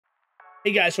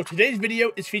Hey guys, so today's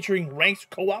video is featuring ranked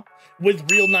co-op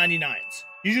with real 99s.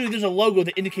 Usually there's a logo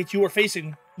that indicates you are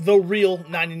facing the real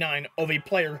 99 of a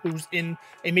player who's in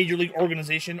a major league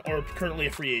organization or currently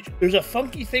a free agent. There's a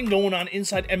funky thing going on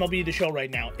inside MLB The Show right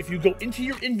now. If you go into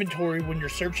your inventory when you're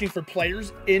searching for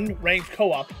players in ranked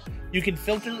co-op, you can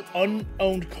filter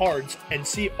unowned cards and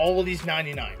see all of these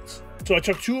 99s. So I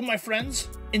took two of my friends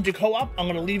into co-op. I'm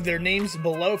going to leave their names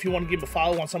below if you want to give a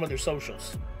follow on some of their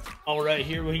socials. All right,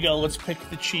 here we go. Let's pick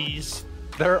the cheese.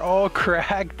 They're all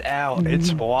cracked out.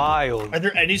 It's wild. Are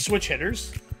there any switch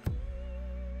hitters?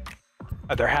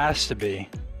 There has to be.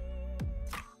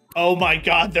 Oh my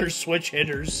god, there's switch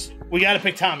hitters. We got to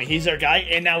pick Tommy. He's our guy,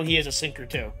 and now he has a sinker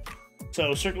too.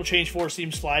 So circle change, four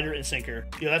seam slider, and sinker.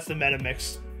 Yeah, that's the meta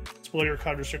mix. Splitter,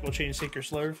 cutter, circle change, sinker,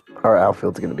 slurve. Our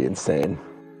outfield's going to be insane.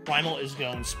 Final is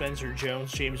going Spencer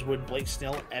Jones, James Wood, Blake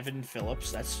Snell, Evan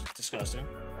Phillips. That's disgusting.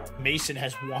 Mason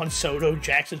has Juan Soto,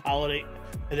 Jackson Holiday,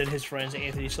 and then his friends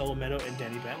Anthony Solometo and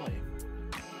Denny Bentley.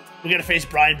 We got to face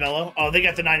Brian Bello. Oh, they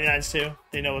got the 99s too.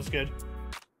 They know what's good.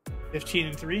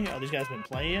 15-3. Oh, these guys been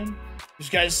playing. This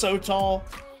guy's so tall.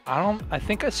 I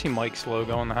think I see Mike's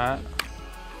logo on the hat.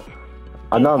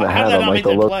 I'm not on the hat. I'm like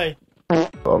the logo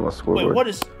on the scoreboard.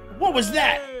 Wait, what was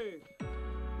that?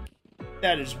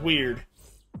 That is weird.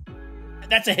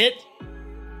 That's a hit?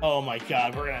 Oh my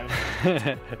god, we're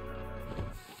gonna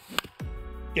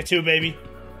get two, baby.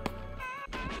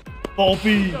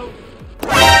 Volpe.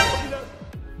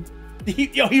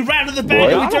 He ran to the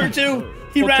bag. We turned two.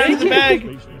 He ran to the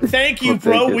bag. Thank you,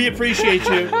 bro. We appreciate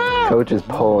you. Coach is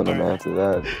pulling him after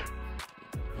that.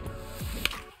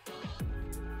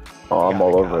 Oh, I'm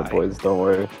all over it, boys. Don't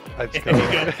worry. Let's go.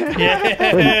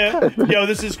 Yeah. Yo,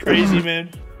 this is crazy, man.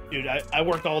 Dude, I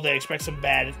worked all day. Expect some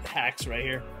bad hacks right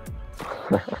here.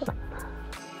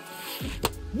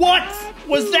 What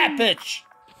was that pitch?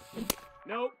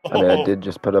 Nope. I mean, I did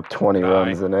just put up 20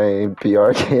 runs in a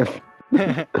PR game.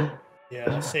 Yeah,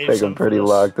 that saved I think I'm pretty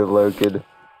locked and loaded.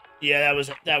 Yeah,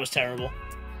 that was terrible.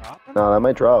 No, that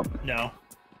might drop. No.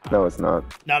 No, it's not.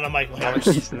 Not on Michael Harris.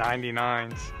 These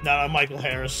 99s. Not on Michael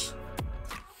Harris.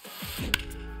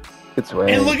 Good swing.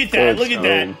 And look at that. Good Look at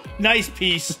that. swing. Nice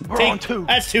piece. We're on two.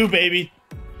 That's two, baby.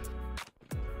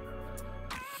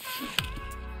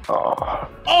 Oh.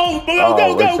 Oh,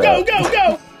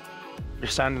 go. You're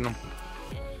sending them.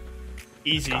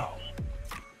 Easy. Oh.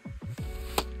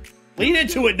 Lean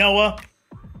into it, Noah.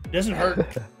 It doesn't hurt.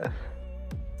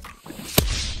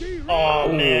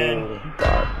 Oh, man.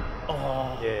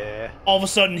 Oh. Yeah. All of a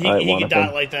sudden, he can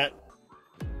dot like that.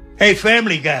 Hey,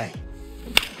 Family Guy.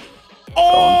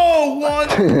 Oh, one.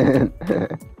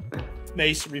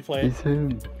 Mace, replay it.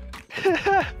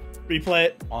 Replay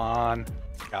it. On.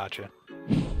 Gotcha.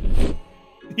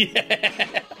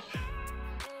 Yeah.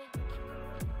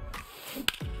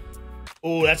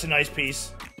 Oh, that's a nice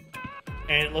piece.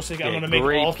 And it looks like I'm gonna make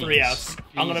all three outs.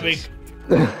 I'm gonna make.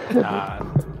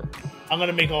 I'm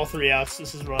gonna make all three outs.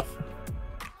 This is rough.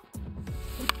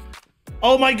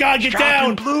 Oh my God! Get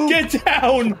down! Get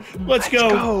down! Let's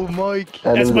go, Mike.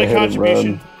 That's my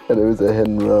contribution. And it was a hit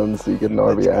and run, so you get an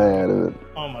RBI out of it.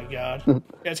 Oh my God!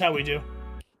 That's how we do.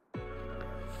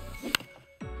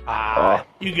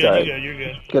 You good? You're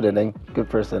good. Good inning. Good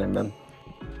first inning, man.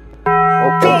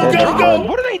 Go!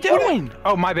 What are they doing?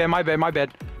 Oh, my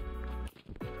bad.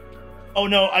 Oh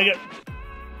no, I got.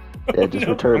 Yeah, just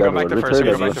return Go back everyone. to first.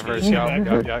 Return Go back to first.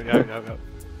 Yeah.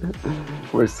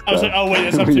 We're stuck. I was like, oh wait,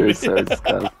 that's up to We me. are so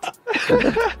stuck.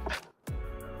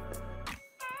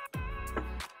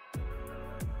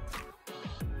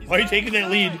 Why are you taking that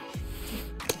lead?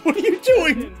 What are you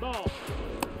doing?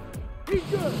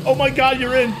 Oh my God,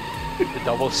 you're in. The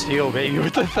double steal, baby,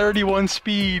 with the 31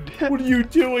 speed. What are you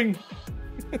doing?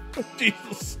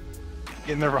 Jesus.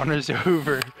 Getting the runners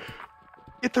over.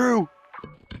 Get through.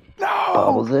 No.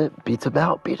 Bobbles it. Beats him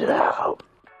out. Beat it out.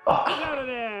 Oh.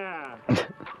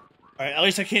 All right, at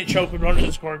least I can't choke when runners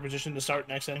in scoring position to start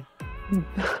next inning.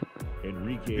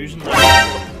 Enrique. Using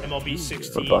MLB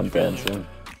 16. Bunt dancer.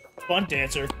 Bunt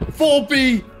dancer.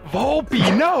 Volpe!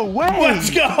 Volpe, no way! Let's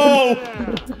go!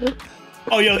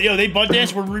 Oh, yo, they bunt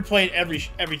dance. We're replaying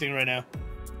everything right now.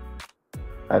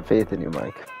 I have faith in you,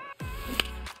 Mike.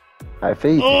 I have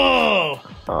faith. Oh!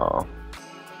 Oh.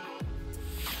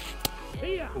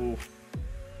 Oof.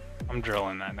 I'm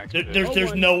drilling that next.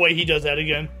 There's no way he does that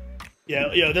again.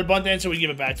 Yeah, they're bunt dancer. We give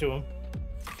it back to him.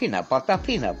 Peanut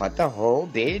butter, whole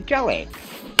day jelly.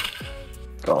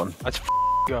 Gone. Let's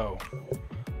go.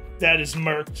 That is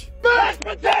murked. Mashed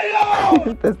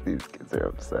potato! These kids are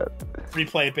upset.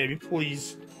 Replay it, baby,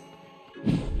 please.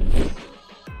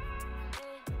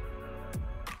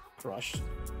 Crushed.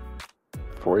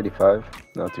 485.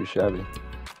 Not too shabby.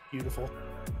 Beautiful.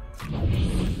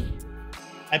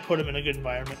 I put him in a good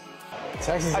environment.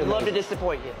 I'd love to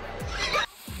disappoint you.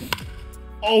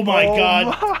 Oh my god.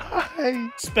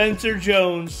 My. Spencer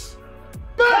Jones.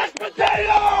 Mashed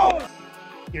potato!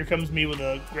 Here comes me with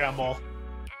a ground ball.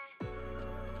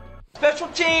 Special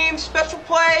teams, special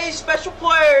plays, special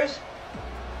players.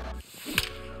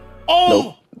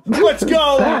 Oh! Let's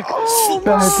go! Back to Slump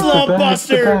back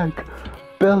buster! to back.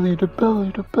 Belly to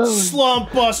belly to belly.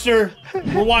 Slump buster!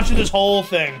 We're watching this whole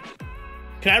thing.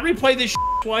 Can I replay this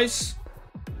twice?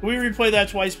 Can we replay that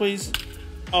twice, please?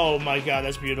 Oh my god,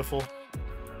 that's beautiful.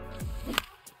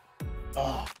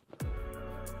 Oh.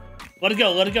 Let it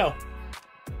go, let it go.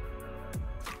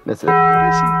 Miss it. What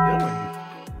is he doing?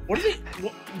 What are they?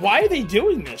 Why are they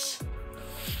doing this?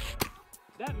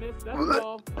 That missed, that's a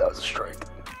ball. That was a strike.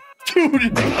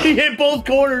 Dude, he hit both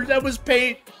corners. That was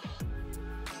paint.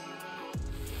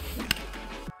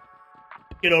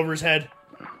 Get over his head.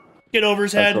 Get over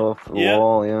his head. That's off the Yeah.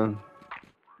 wall, yeah. Runner,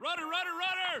 runner,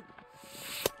 runner!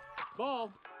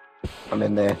 Ball. I'm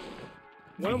in there.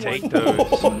 One and Take one.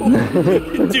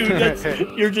 those.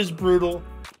 Dude, you're just brutal.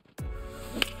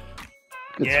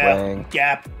 Good Yeah, swing.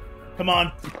 gap. Come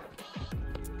on.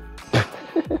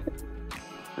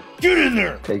 Get in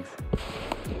there. Takes.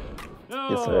 No.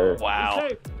 Yes, sir. Wow.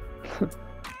 Safe.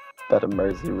 Better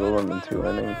mercy rule him in 2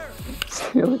 innings.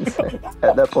 Stealing safe.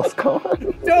 That ball's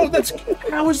gone. No, that's...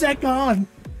 How is that gone?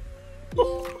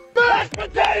 Mashed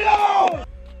potato!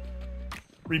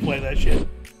 Replay that shit.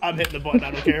 I'm hitting the button.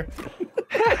 I don't care.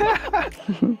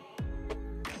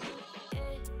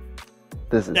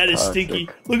 This is That is toxic. stinky.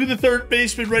 Look at the third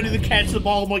baseman ready to catch the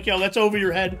ball. I'm like, yo, that's over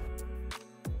your head.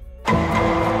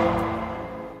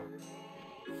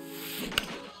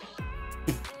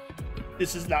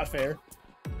 This is not fair.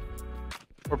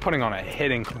 We're putting on a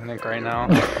hitting clinic right now.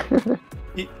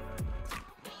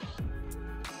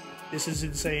 This is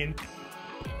insane.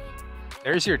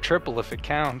 There's your triple if it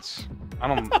counts. I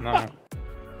don't know.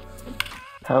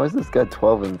 How is this guy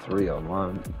 12-3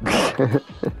 online?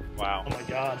 Wow. Oh my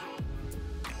god.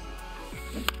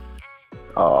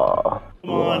 Aw, a Come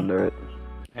little on. under it.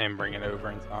 And bring it over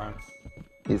in time.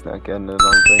 He's not getting it,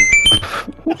 I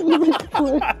don't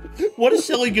think. What a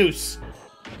silly goose.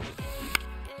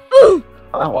 Oh,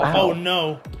 wow. Oh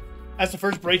no. That's the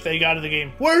first break they got of the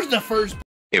game. Where's the first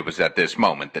It was at this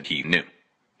moment that he knew.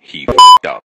 He f***ed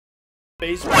up.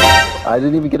 base? I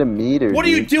didn't even get a meter. What are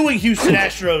you dude. doing, Houston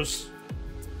Astros?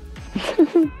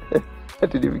 I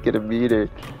didn't even get a meter.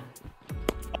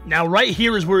 Now right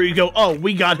here is where you go, oh,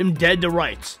 we got him dead to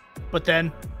rights. But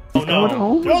then, oh no. going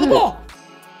home Throw the with it. ball!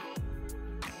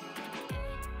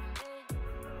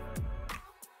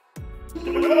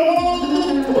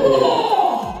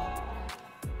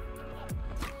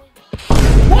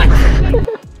 What?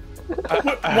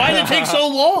 Why did it take so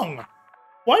long?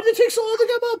 Why did it take so long to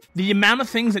come up? The amount of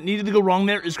things that needed to go wrong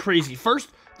there is crazy. First,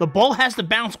 the ball has to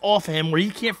bounce off of him where he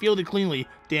can't field it cleanly.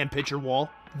 Damn pitcher wall.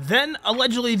 Then,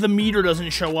 allegedly, the meter doesn't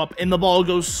show up and the ball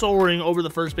goes soaring over the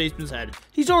first baseman's head.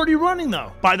 He's already running,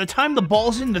 though. By the time the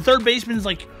ball's in, the third baseman's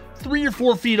like 3 or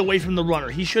 4 feet away from the runner.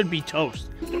 He should be toast.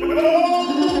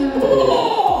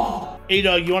 Hey,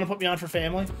 Doug, you want to put me on for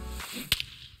family?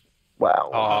 Wow.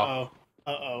 Oh, Uh-oh.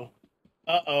 Uh-oh.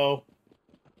 Uh-oh.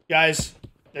 Guys,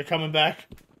 they're coming back.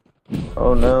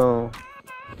 Oh no.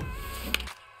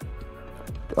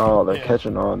 Oh, they're Yeah.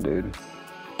 catching on, dude.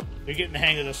 They're getting the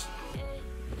hang of this.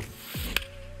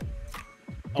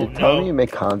 Oh, Dude, tell me you no.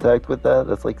 make contact with that?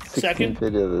 That's like 16 Second.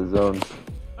 feet of the zone.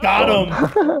 Got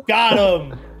him! Got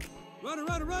him! Runner,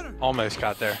 runner, runner. almost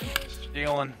got there.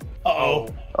 Stealing. Uh-oh.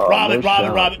 Oh, Rob it, no Rob it,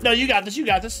 shot. Rob it. No, you got this, you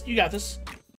got this, you got this.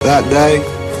 That day,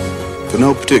 for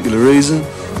no particular reason,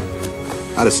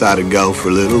 I decided to go for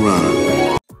a little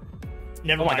run.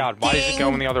 Never Oh my mind. god, why is it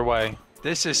going the other way?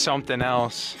 This is something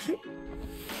else.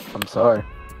 I'm sorry.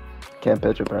 Can't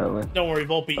pitch apparently. Don't worry,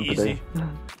 won't be easy.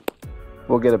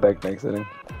 We'll get it back next inning.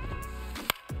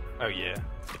 Oh yeah.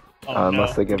 Oh, no.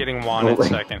 Unless they get Getting one in goalie.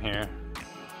 second here.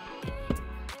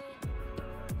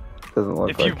 Doesn't look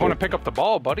If like you want to it. pick up the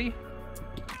ball, buddy,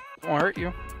 won't hurt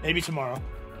you. Maybe tomorrow.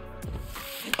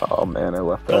 Oh man, I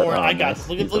left that. Don't worry, Oh, I got nice. this.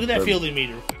 Look at He's look at that upset. fielding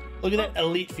meter. Look at that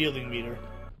elite fielding meter.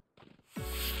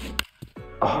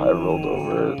 Oh, I rolled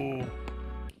over it. Ooh.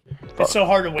 It's so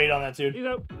hard to wait on that, dude. He's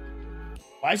out.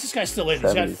 Why is this guy still in?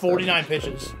 He's got 77 49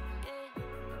 pitches.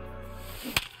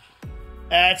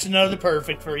 That's another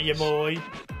perfect for you, boy.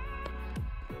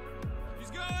 He's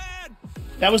going.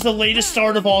 That was the latest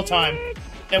start of all time.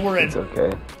 And we're in. It's okay.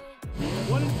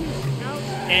 1 and 2. Out.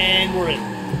 And we're in.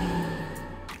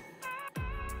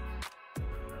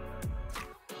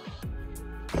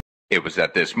 It was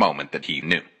at this moment that he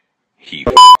knew. He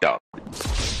f***ed up.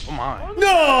 Oh my.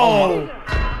 No!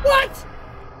 What?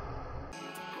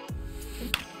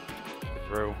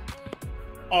 Through.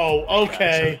 Oh,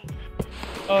 okay.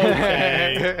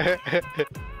 Okay.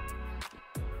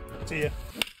 See ya.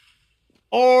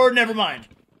 Or never mind.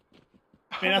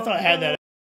 I mean, I thought I had that.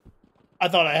 I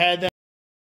thought I had that.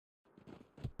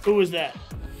 Who was that?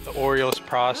 The Orioles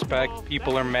prospect.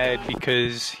 People are mad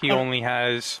because he only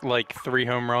has like 3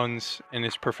 home runs in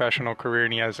his professional career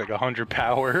and he has like 100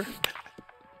 power.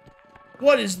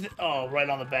 What is oh, right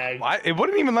on the bag. It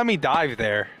wouldn't even let me dive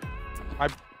there.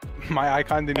 My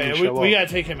icon didn't even show up. We gotta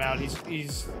take him out.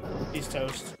 He's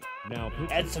toast. Now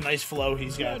That's a nice flow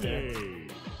he's got there.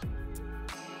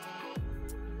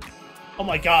 Oh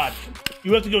my god.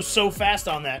 You have to go so fast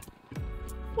on that.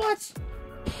 What?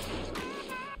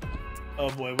 Oh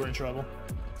boy, we're in trouble.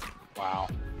 Wow.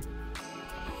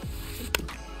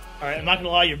 Alright, I'm not gonna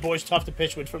lie, your boy's tough to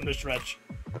pitch with from the stretch.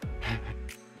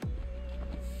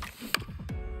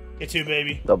 Get 2,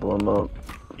 baby. Double him up.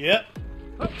 Yep.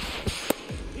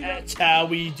 That's how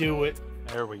we do it.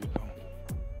 There we go.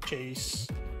 Chase.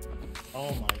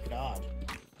 Oh my god.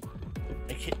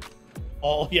 I can't.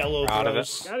 All yellow Out of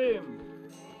throws. got him.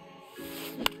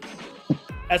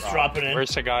 That's dropping in.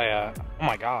 Where's the guy at? Oh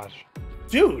my gosh.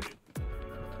 Dude.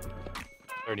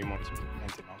 31.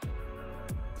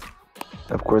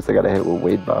 Of course, I gotta hit with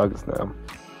Wade Boggs now.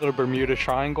 Little Bermuda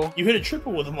Triangle. You hit a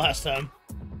triple with him last time.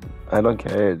 I don't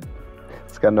care.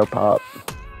 It's got no pop.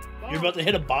 You're about to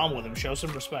hit a bomb with him. Show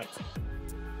some respect.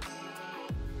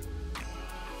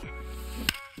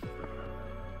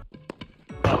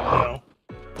 Oh, no.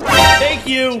 Thank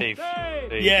you! Safe.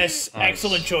 Yes, Nice.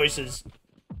 excellent choices.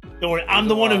 Don't worry, I'm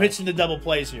the one who hits into double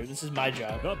plays here. This is my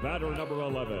job. The batter, number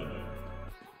 11.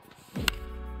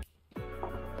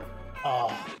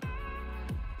 Oh.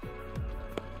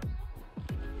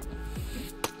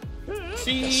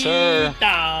 Yes, sir.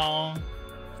 Down.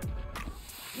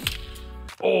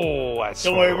 Oh, that's.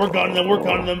 Don't worry, we're gunning them. We're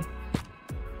gunning them.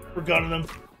 We're gunning them.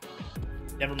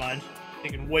 Never mind.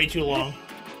 Taking way too long.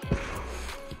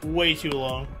 Way too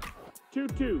long.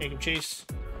 2-2. Make him chase.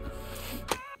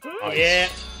 Nice. Yeah.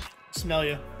 Smell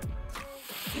you.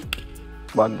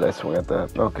 Why did I swing at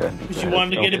that? Okay. Because you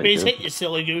wanted to get a Okay, base good. hit, you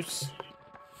silly goose.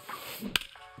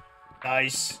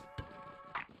 Nice.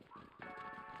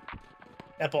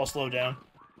 That ball slowed down.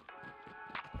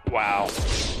 Wow.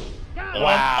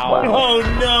 Wow. Oh,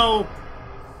 no.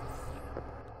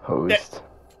 Host.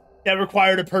 That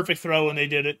required a perfect throw, and they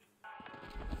did it.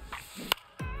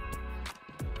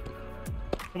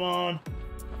 Come on.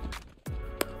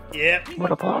 Yep.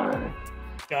 What a play.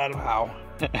 Got him. Wow.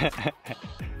 That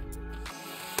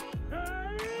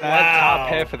Wow. top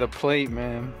half of the plate,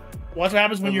 man. What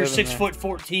happens when you're living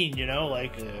 6'14", you know?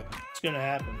 Like, it's gonna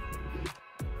happen.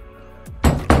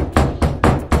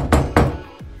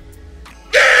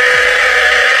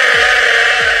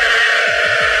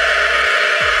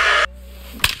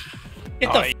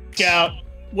 Get the f out,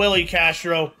 Willie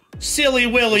Castro. Silly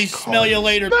Willie, smell you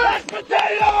later. Mashed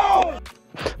potatoes!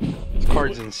 This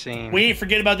card's insane. We ain't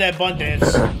forget about that bunt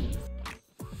dance.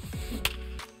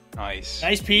 Nice.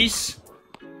 Nice piece.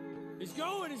 He's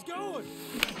going, he's going.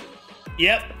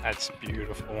 Yep. That's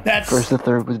beautiful. That's First to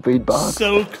third was Wade Boggs.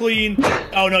 so clean.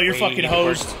 Oh no, you're fucking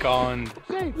hosed. Gone.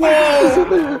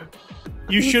 Whoa!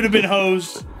 You should have been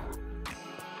hosed.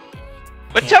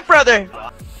 What's up, brother?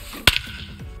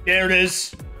 There it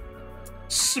is.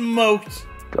 Smoked.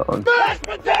 Gone. Mashed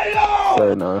potatoes!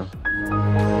 So no.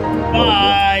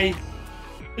 Bye.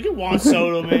 Look at Juan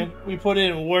Soto, man. We put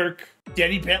in work.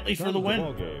 Denny Bentley for the win.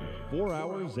 Ballgame, 4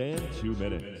 hours and 2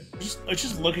 minutes. Let's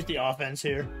just look at the offense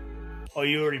here. Oh,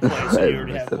 you already played, so you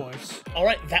already have points. All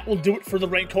right, that will do it for the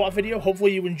ranked co-op video.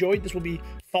 Hopefully you enjoyed. This will be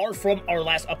far from our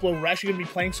last upload. We're actually going to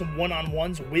be playing some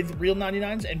one-on-ones with real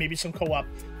 99s and maybe some co-op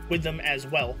with them as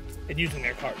well and using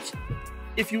their cards.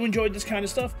 If you enjoyed this kind of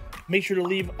stuff, make sure to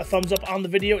leave a thumbs up on the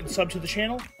video and sub to the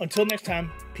channel. Until next time,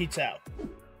 peace out.